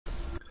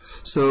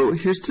So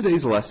here's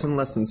today's lesson,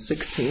 lesson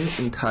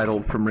 16,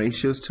 entitled From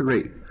Ratios to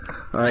Rate.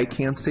 Our I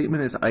can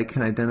statement is I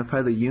can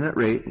identify the unit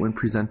rate when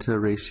presented a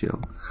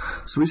ratio.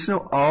 So we should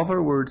know all of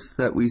our words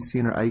that we see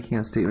in our I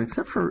can statement,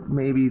 except for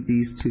maybe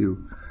these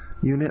two.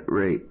 Unit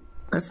rate.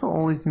 That's the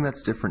only thing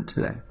that's different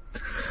today.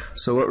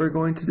 So what we're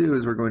going to do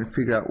is we're going to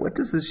figure out what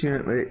does this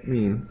unit rate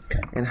mean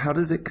and how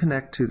does it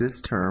connect to this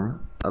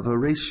term of a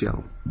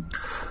ratio.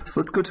 So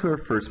let's go to our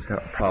first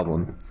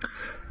problem.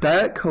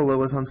 Diet Cola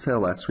was on sale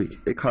last week.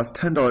 It cost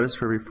 $10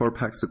 for every 4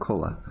 packs of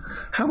cola.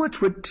 How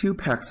much would 2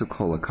 packs of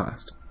cola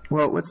cost?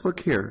 Well, let's look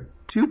here.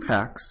 2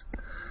 packs.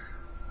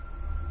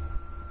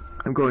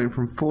 I'm going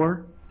from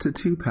 4 to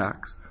 2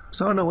 packs.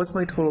 So I don't know what's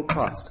my total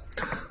cost.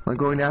 I'm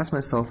going to ask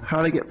myself,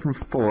 how do I get from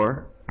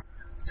 4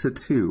 to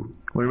 2?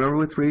 Well, remember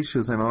with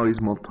ratios, I'm always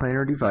multiplying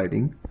or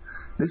dividing.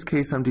 In this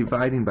case, I'm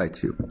dividing by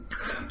 2.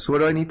 So what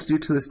do I need to do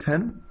to this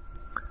 10?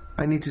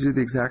 I need to do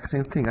the exact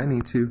same thing. I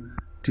need to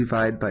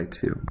divide by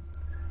 2.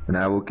 And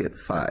I will get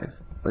 5.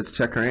 Let's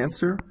check our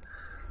answer.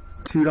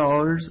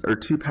 $2 or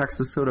 2 packs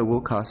of soda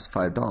will cost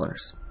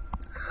 $5.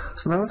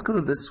 So now let's go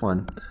to this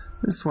one.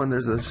 This one,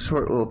 there's a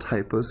short little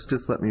typo, so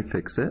just let me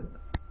fix it.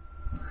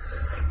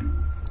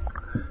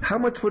 How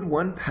much would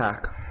 1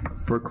 pack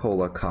for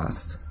cola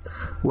cost?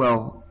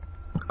 Well,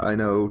 I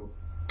know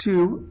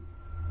 2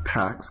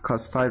 packs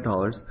cost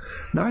 $5.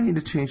 Now I need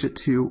to change it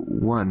to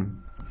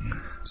 1.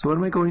 So what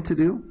am I going to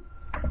do?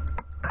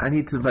 I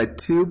need to divide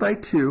 2 by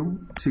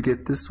 2 to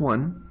get this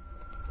 1.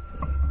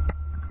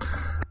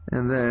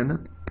 And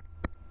then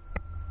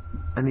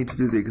I need to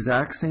do the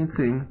exact same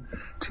thing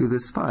to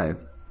this 5.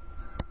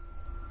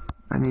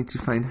 I need to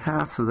find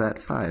half of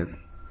that 5.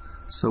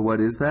 So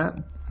what is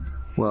that?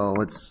 Well,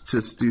 let's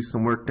just do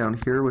some work down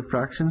here with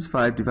fractions.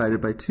 5 divided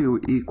by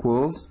 2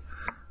 equals,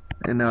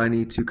 and now I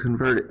need to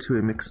convert it to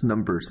a mixed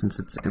number since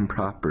it's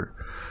improper.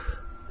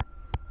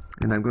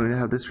 And I'm going to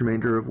have this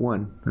remainder of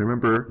 1.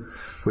 Remember,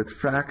 with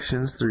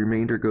fractions, the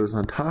remainder goes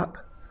on top.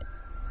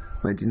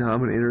 My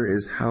denominator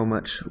is how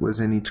much was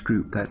in each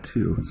group, that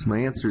 2. So my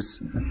answer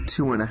is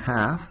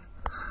 2.5.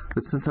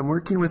 But since I'm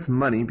working with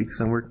money,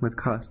 because I'm working with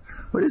cost,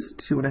 what is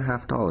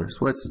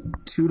 $2.50? Well, it's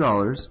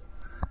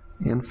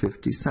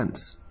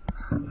 $2.50.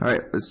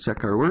 Alright, let's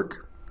check our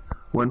work.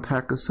 1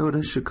 pack of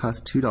soda should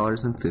cost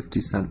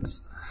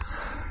 $2.50.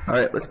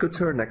 Alright, let's go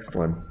to our next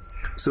one.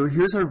 So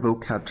here's our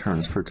vocab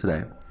terms for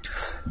today.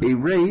 A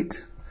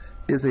rate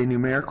is a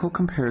numerical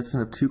comparison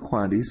of 2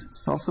 quantities.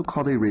 It's also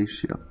called a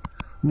ratio.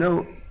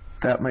 Note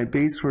that my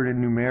base word in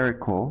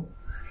numerical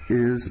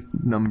is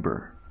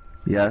number.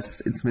 Yes,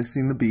 it's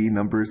missing the B.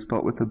 Number is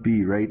spelled with a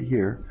B right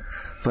here.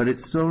 But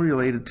it's still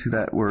related to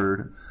that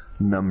word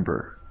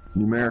number.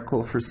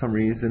 Numerical, for some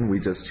reason, we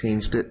just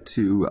changed it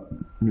to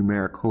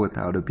numerical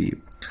without a B.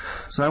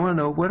 So I want to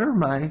know, what are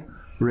my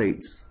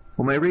rates?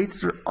 Well, my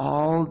rates are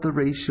all the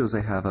ratios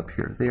I have up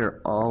here. They are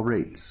all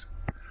rates.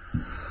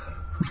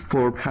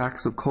 4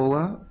 packs of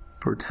cola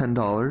for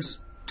 $10,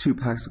 2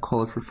 packs of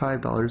cola for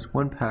 $5,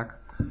 1 pack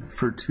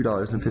for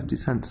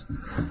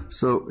 $2.50.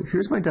 So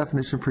here's my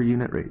definition for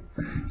unit rate.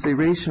 It's a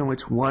ratio in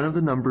which one of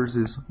the numbers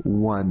is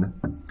 1.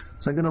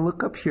 So I'm going to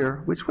look up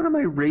here, which one of my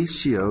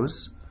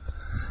ratios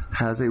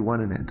has a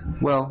 1 in it?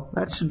 Well,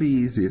 that should be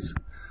easy. It's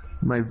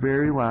my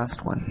very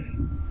last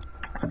one.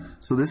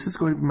 So this is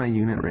going to be my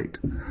unit rate.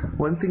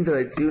 One thing that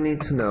I do need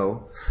to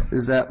know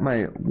is that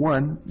my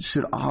 1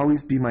 should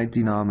always be my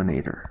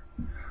denominator.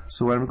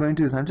 So what I'm going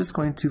to do is I'm just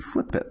going to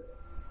flip it.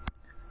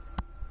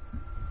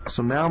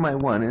 So now my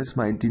 1 is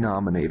my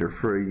denominator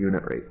for a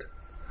unit rate.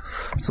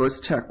 So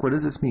let's check. What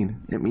does this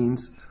mean? It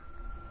means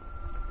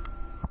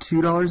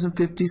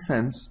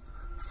 $2.50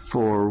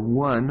 for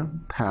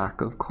 1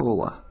 pack of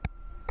cola.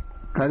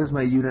 That is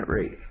my unit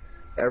rate.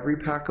 Every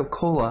pack of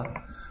cola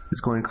is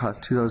going to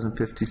cost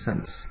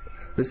 $2.50.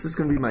 This is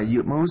going to be my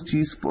most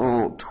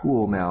useful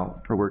tool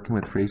now for working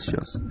with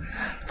ratios.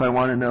 If I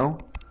want to know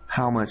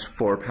how much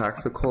 4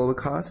 packs of cola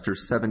cost, or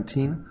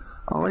 17,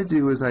 all I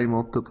do is I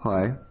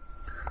multiply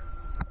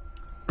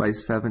by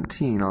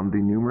 17 on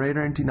the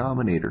numerator and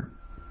denominator.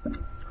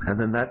 And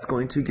then that's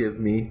going to give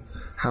me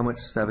how much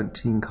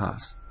 17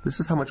 costs. This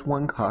is how much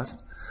 1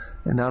 costs.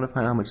 And now to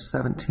find out how much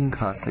 17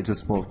 costs, I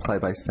just multiply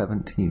by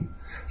 17.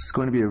 It's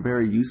going to be a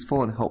very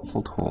useful and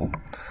helpful tool.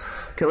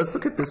 Okay, let's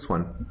look at this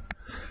one.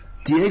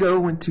 Diego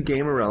went to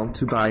Gamerel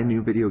to buy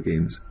new video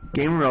games.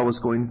 Gamerel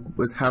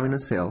was having a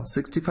sale,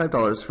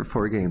 $65 for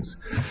 4 games.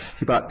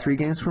 He bought 3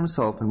 games for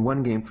himself and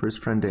 1 game for his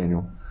friend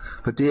Daniel.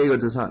 But Diego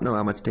does not know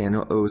how much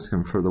Daniel owes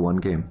him for the 1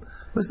 game.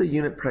 What's the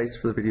unit price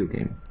for the video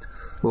game?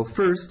 Well,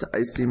 first,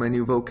 I see my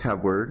new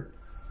vocab word,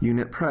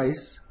 unit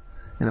price.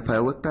 And if I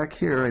look back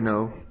here, I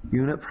know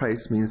unit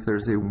price means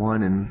there's a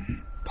 1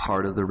 in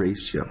part of the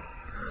ratio.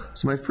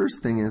 So my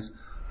first thing is,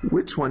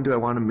 which one do I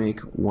want to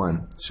make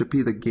 1? Should it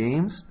be the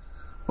games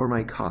or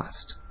my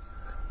cost?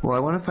 Well, I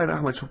want to find out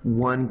how much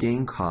 1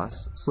 game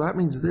costs. So that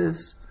means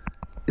this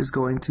is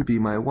going to be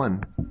my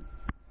 1.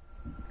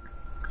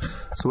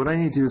 So what I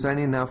need to do is I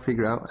need to now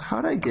figure out,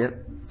 how do I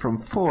get from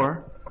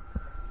 4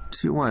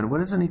 to 1?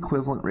 What is an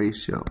equivalent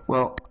ratio?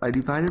 Well, I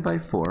divided by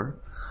 4.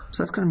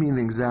 So that's going to mean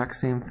the exact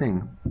same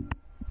thing.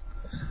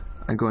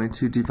 I'm going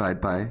to divide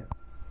by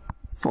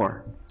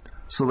 4.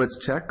 So let's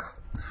check.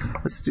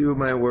 Let's do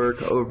my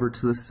work over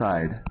to the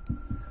side.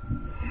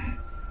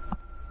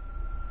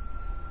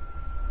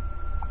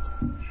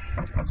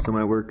 So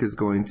my work is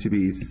going to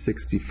be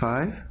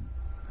 65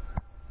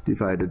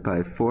 divided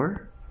by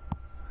 4.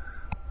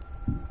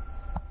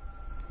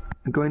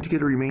 I'm going to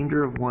get a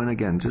remainder of 1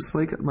 again, just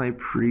like my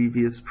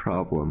previous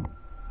problem.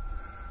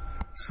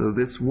 So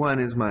this 1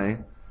 is my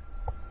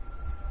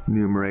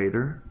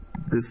numerator.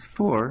 This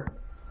 4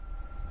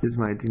 is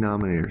my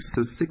denominator.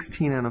 So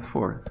 16 and a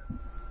fourth.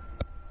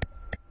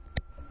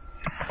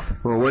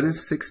 Well, what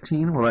is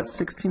 16? Well, that's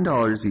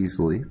 $16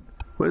 easily.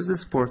 What does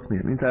this fourth mean?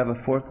 It means I have a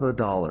fourth of a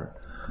dollar.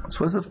 So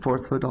what is a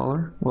fourth of a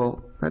dollar?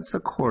 Well, that's a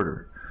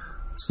quarter.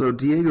 So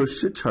Deigo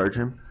should charge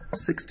him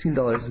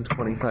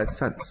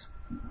 $16.25.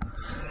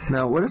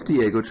 Now, what if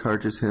Deigo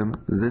charges him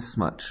this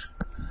much?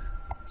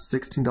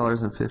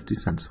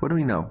 $16.50. What do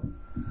we know?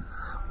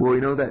 Well, we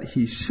know that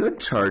he should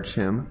charge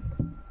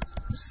him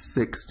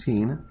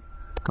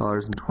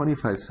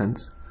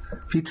 $16.25.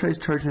 If he tries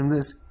charging him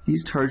this,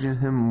 he's charging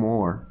him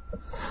more.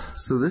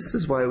 So this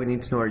is why we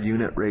need to know our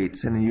unit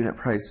rates and unit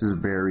prices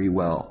very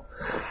well.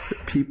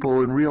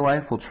 People in real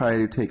life will try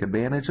to take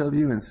advantage of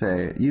you and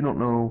say, you don't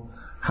know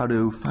how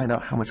to find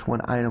out how much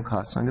one item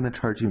costs, so I'm going to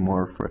charge you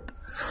more for it.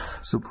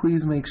 So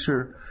please make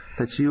sure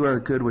that you are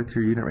good with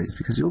your unit rates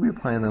because you'll be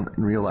applying them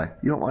in real life.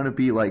 You don't want to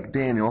be like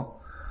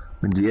Daniel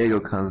when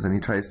Deigo comes and he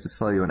tries to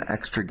sell you an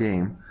extra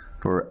game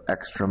for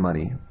extra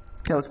money.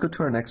 Okay, let's go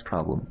to our next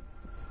problem.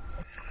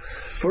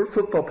 4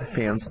 football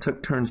fans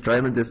took turns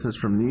driving the distance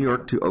from New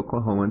York to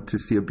Oklahoma to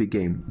see a big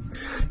game.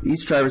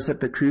 Each driver set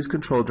the cruise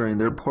control during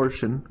their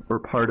portion or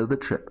part of the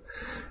trip,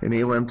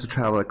 enabling them to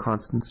travel at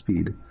constant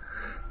speed.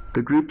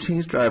 The group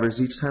changed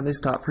drivers each time they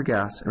stopped for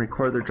gas and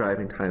recorded their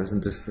driving times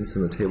and distance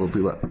in the table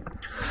below.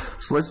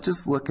 So let's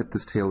just look at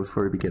this table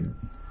before we begin.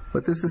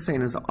 What this is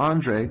saying is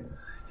Andre,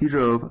 he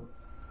drove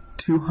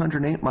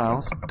 208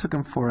 miles, took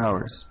him 4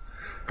 hours.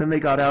 Then they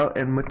got out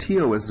and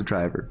Matteo was the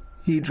driver.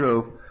 He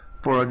drove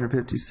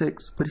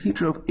 456, but he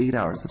drove 8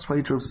 hours. That's why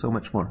he drove so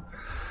much more.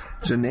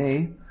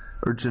 Janai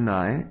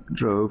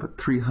drove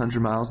 300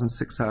 miles in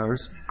 6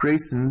 hours.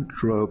 Grayson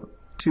drove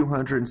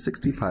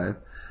 265,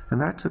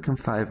 and that took him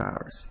 5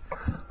 hours.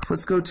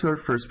 Let's go to our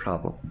first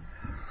problem.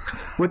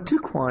 What two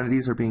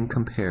quantities are being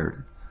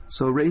compared?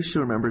 So a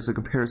ratio, remember, is a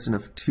comparison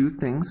of two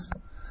things,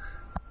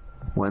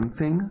 one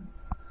thing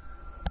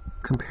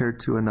compared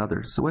to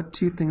another. So what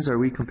two things are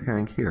we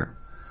comparing here?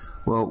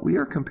 Well, we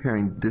are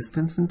comparing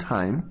distance and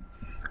time.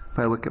 If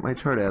I look at my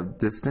chart, I have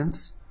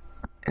distance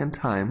and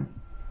time,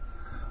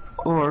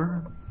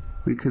 or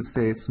we could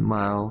say it's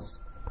miles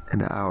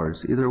and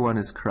hours. Either one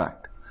is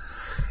correct.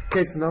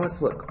 Okay, so now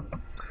let's look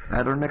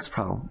at our next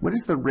problem. What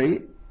is the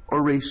rate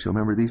or ratio?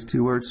 Remember, these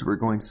two words we're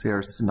going to say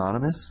are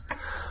synonymous,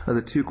 are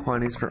the two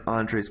quantities for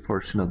Andre's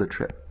portion of the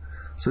trip.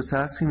 So it's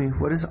asking me,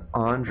 what is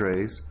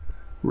Andre's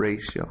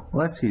ratio?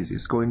 Well, that's easy.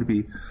 It's going to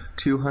be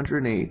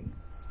 208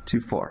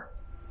 to 4.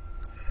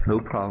 No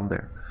problem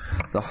there.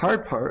 The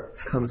hard part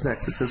comes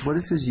next. It says, what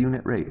is his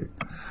unit rate?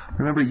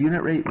 Remember,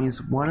 unit rate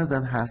means one of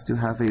them has to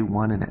have a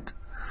 1 in it.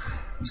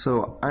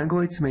 So I'm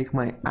going to make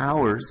my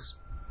hours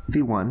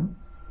the 1,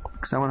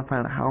 because I want to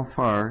find out how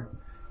far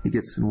he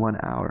gets in 1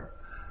 hour.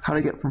 How do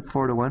I get from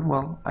 4 to 1?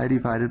 Well, I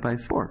divided by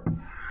 4.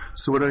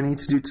 So what do I need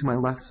to do to my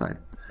left side?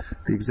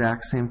 The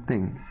exact same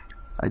thing.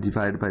 I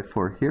divided by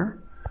 4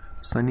 here,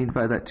 so I need to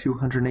divide that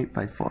 208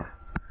 by 4.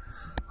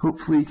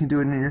 Hopefully you can do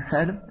it in your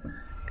head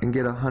and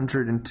get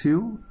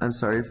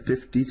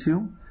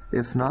 52.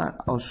 If not,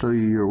 I'll show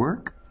you your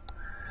work.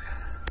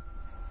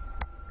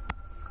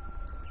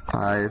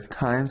 5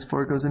 times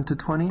 4 goes into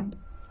 20.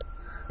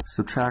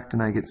 Subtract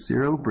and I get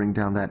 0. Bring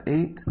down that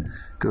 8.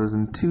 Goes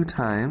in 2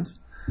 times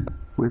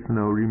with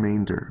no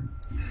remainder.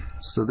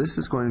 So this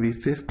is going to be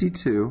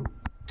 52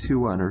 to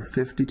 1, or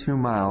 52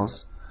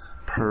 miles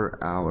per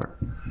hour.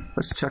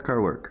 Let's check our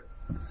work.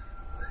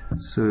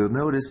 So you'll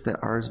notice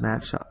that ours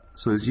match up.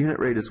 So his unit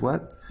rate is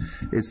what?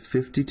 It's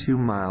 52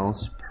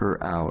 miles per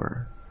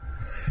hour.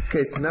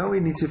 Okay, so now we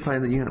need to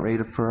find the unit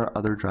rate for our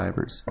other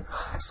drivers.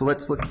 So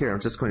let's look here.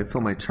 I'm just going to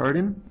fill my chart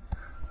in.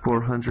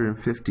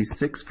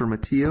 456 for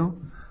Matteo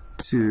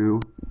to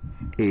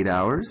 8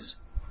 hours.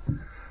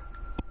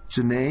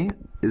 Janae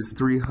is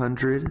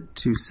 300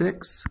 to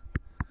 6.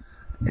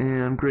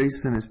 And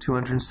Grayson is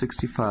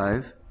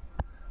 265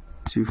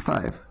 to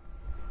 5.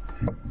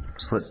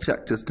 So let's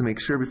check just to make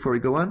sure before we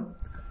go on.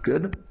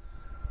 Good,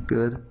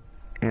 good,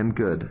 and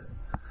good.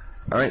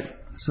 Alright,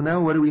 so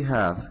now what do we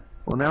have?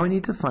 Well, now we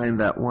need to find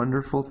that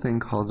wonderful thing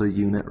called a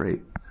unit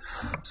rate.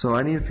 So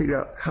I need to figure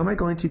out, how am I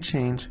going to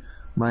change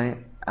my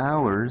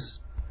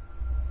hours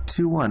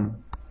to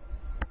 1?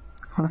 I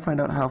want to find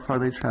out how far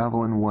they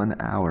travel in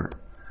 1 hour.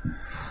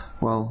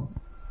 Well,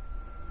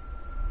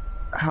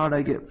 how did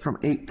I get from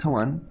 8 to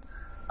 1?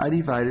 I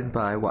divided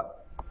by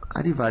what?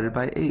 I divided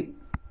by 8.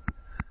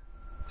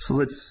 So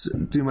let's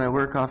do my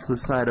work off to the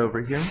side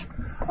over here.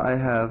 I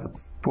have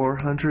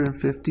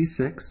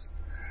 456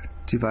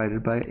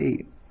 divided by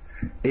 8.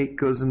 8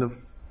 goes into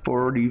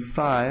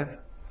 45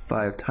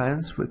 5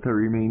 times with a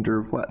remainder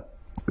of what?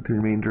 With a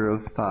remainder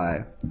of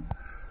 5.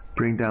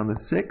 Bring down the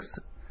 6.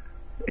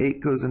 8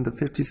 goes into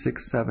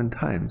 56 7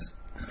 times.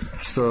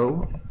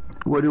 So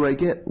what do I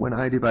get when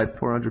I divide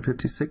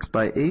 456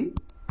 by 8?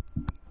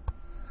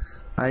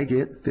 I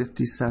get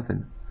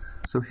 57.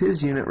 So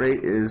his unit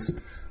rate is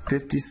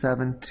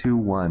 57 to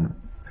 1.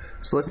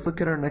 So let's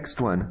look at our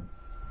next one.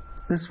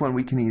 This one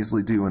we can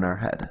easily do in our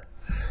head.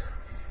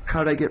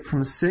 How did I get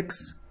from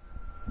 6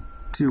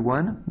 to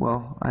 1?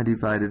 Well, I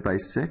divided by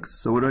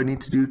 6. So what do I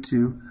need to do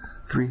to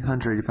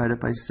 300? I divide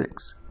it by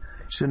 6.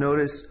 You should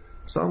notice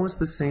it's almost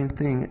the same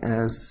thing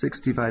as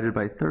 6 divided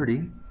by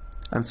 30.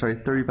 I'm sorry,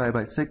 30 divided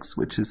by 6,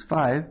 which is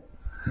 5.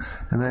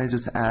 And then I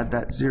just add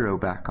that 0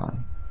 back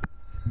on.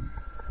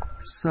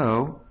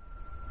 So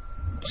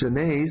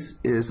Janae's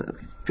is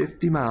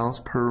 50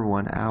 miles per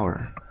 1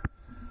 hour.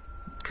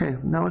 Okay,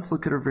 now let's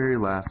look at our very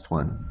last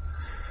one.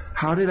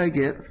 How did I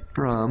get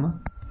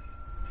from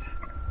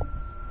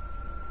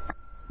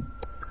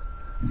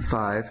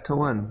 5 to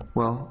 1?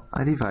 Well,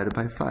 I divided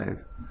by 5.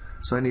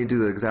 So I need to do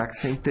the exact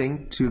same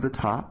thing to the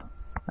top.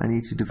 I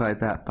need to divide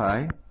that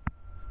by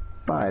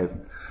 5.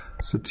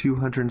 So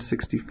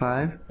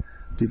 265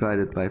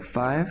 divided by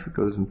 5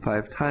 goes in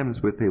 5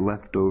 times with a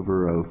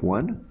leftover of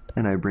 1.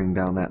 And I bring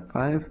down that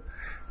 5.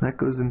 That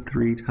goes in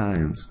 3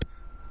 times.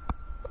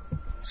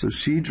 So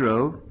she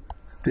drove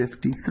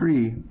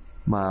 53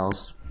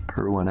 miles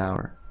per 1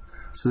 hour.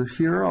 So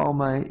here are all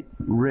my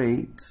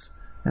rates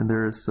and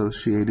their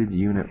associated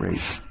unit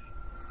rate.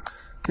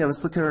 Okay,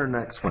 let's look at our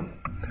next one.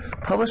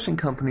 Publishing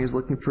company is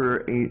looking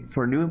for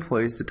new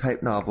employees to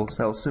type novels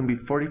that will soon be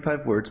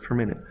 45 words per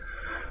minute.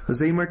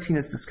 Jose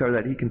Martinez discovered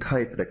that he can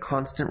type at a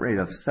constant rate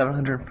of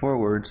 704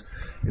 words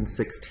in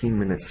 16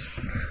 minutes.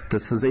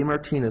 Does Jose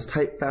Martinez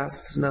type at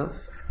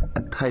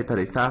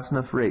a fast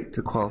enough rate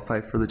to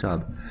qualify for the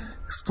job?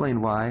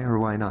 Explain why or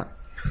why not.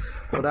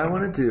 What I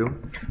want to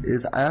do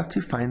is I have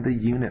to find the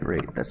unit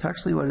rate. That's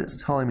actually what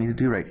it's telling me to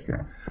do right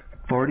here.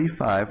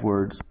 45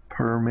 words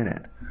per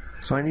minute.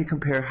 So I need to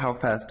compare how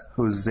fast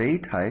Jose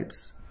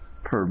types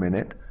per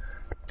minute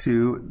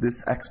to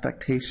this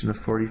expectation of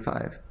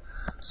 45.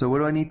 So what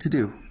do I need to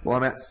do? Well,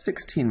 I'm at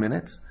 16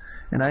 minutes,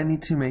 and I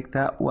need to make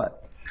that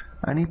what?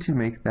 I need to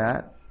make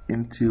that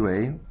into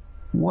a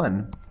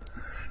 1.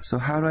 So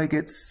how do I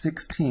get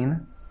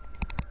 16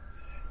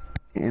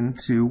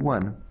 into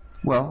 1?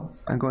 Well,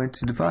 I'm going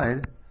to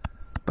divide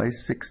by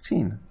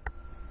 16.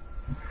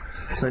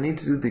 So I need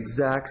to do the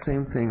exact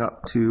same thing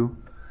up to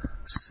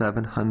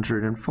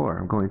 704.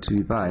 I'm going to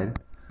divide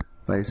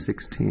by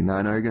 16. Now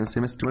I know you're going to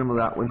say, Mr. Wimble,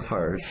 that one's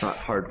hard. It's not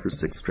hard for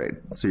 6th grade.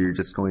 So you're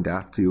just going to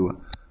have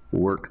to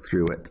work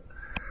through it.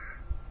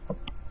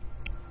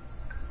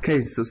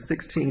 Okay, so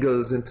 16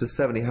 goes into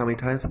 70 how many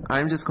times?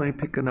 I'm just going to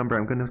pick a number.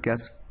 I'm going to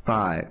guess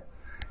 5.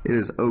 It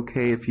is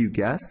okay if you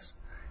guess,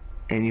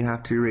 and you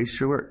have to erase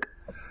your work.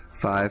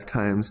 5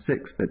 times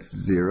 6, that's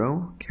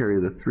 0. Carry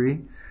the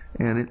 3,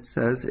 and it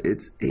says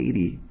it's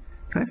 80.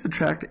 Can I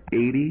subtract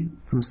 80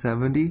 from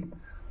 70?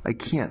 I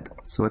can't.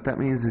 So what that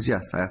means is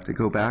yes, I have to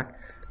go back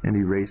and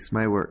erase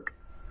my work.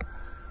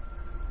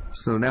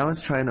 So now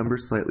let's try a number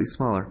slightly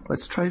smaller.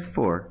 Let's try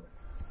 4.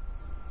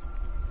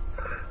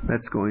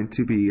 That's going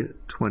to be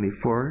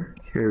 24,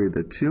 carry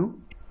the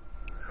 2.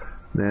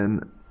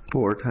 Then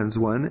 4 times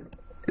 1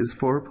 is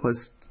 4,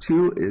 plus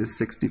 2 is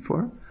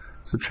 64.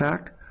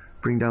 Subtract,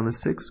 bring down the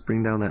 6,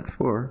 bring down that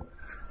 4.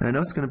 And I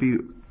know it's going to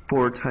be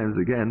 4 times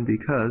again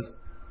because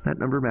that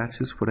number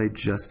matches what I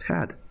just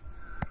had.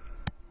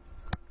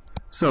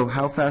 So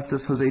how fast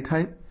does Jose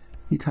type?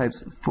 He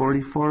types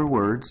 44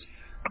 words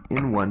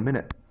in 1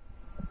 minute.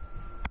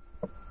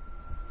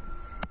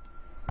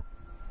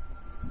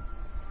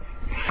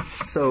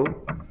 So,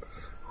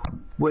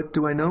 what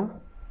do I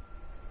know?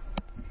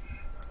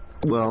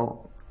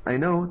 Well, I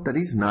know that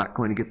he's not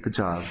going to get the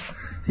job.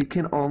 He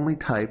can only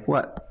type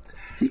what?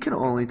 He can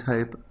only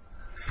type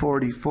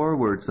 44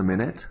 words a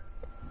minute.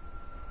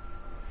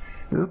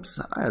 Oops,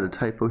 I had a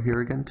typo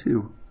here again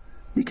too.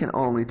 He can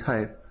only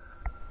type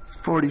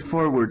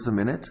 44 words a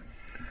minute.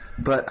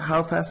 But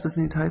how fast does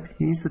he type?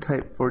 He needs to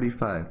type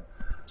 45.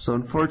 So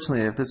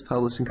unfortunately, if this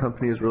publishing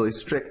company is really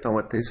strict on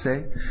what they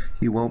say,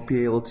 he won't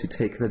be able to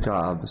take the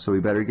job, so we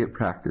better get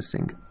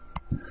practicing.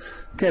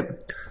 Okay,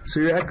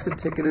 so your exit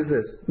ticket is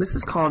this.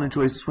 Mrs. Collin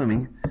enjoys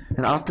swimming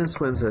and often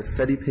swims at a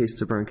steady pace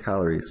to burn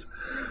calories.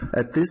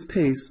 At this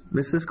pace,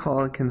 Mrs.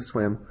 Collin can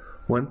swim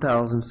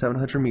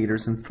 1,700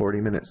 meters in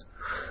 40 minutes.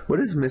 What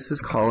is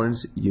Mrs.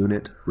 Collin's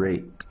unit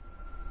rate?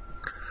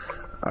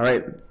 All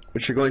right,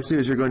 what you're going to do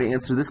is you're going to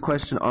answer this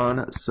question on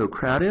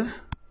Socrative.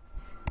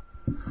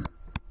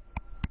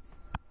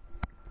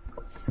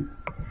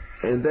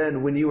 And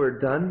then when you are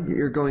done,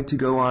 you're going to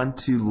go on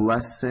to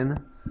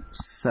lesson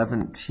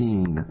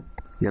 17.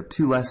 You have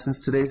 2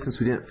 lessons today since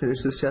we didn't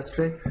finish this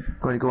yesterday. We're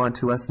going to go on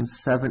to lesson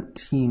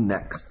 17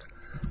 next.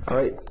 All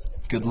right,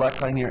 good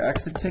luck on your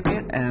exit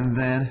ticket, and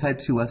then head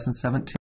to lesson 17.